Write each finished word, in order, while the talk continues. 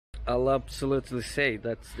I'll absolutely say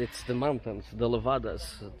that it's the mountains, the Levadas,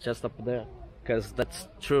 just up there, because that's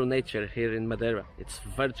true nature here in Madeira. It's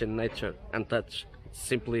virgin nature, untouched. It's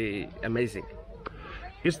simply amazing.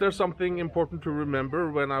 Is there something important to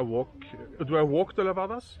remember when I walk? Do I walk the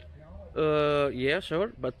Levadas? Yeah,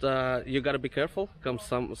 sure, but you gotta be careful.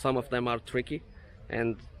 Because some of them are tricky,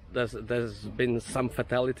 and there's been some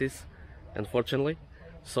fatalities, unfortunately.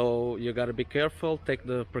 So you gotta be careful, take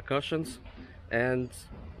the precautions, and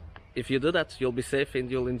if you do that, you'll be safe and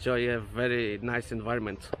you'll enjoy a very nice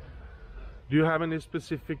environment. Do you have any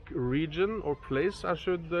specific region or place I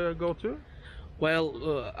should go to?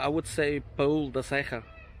 Well, I would say Paul da Serra,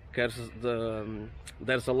 because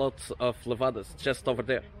there's a lot of Levadas just over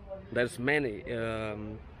there. There's many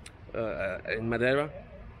in Madeira,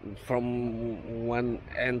 from one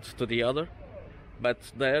end to the other, but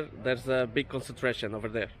there's a big concentration over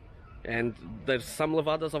there, and there's some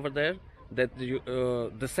Levadas over there that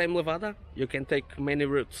the same Levada you can take many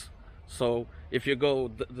routes. So if you go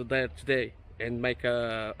there today and make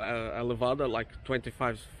a Levada like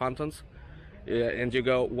 25 fountains, and you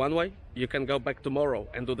go one way, you can go back tomorrow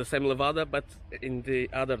and do the same Levada, but in the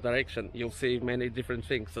other direction. You'll see many different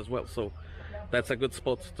things as well. So that's a good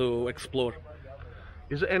spot to explore.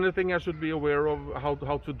 Is there anything I should be aware of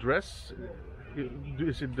how to dress?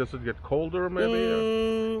 Does it get colder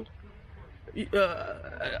maybe?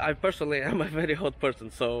 I personally am a very hot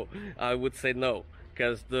person, so I would say no,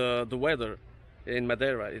 because the weather in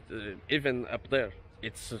Madeira, even up there,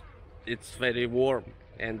 it's very warm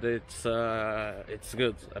and it's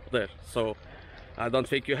good up there. So I don't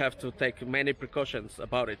think you have to take many precautions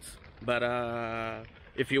about it. But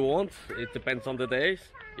if you want, it depends on the days.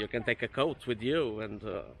 You can take a coat with you and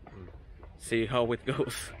see how it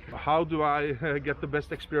goes. How do I get the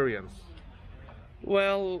best experience?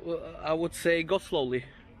 Well, I would say go slowly.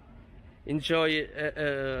 Enjoy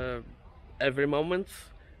every moment,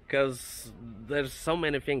 because there's so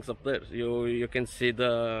many things up there. You can see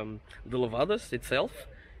the Levadas itself.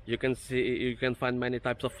 You can find many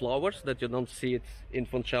types of flowers that you don't see it in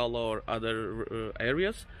Funchal or other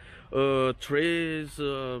areas. Trees,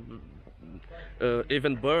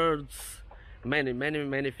 even birds,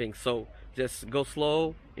 many things. So just go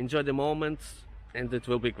slow, enjoy the moment, and it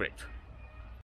will be great.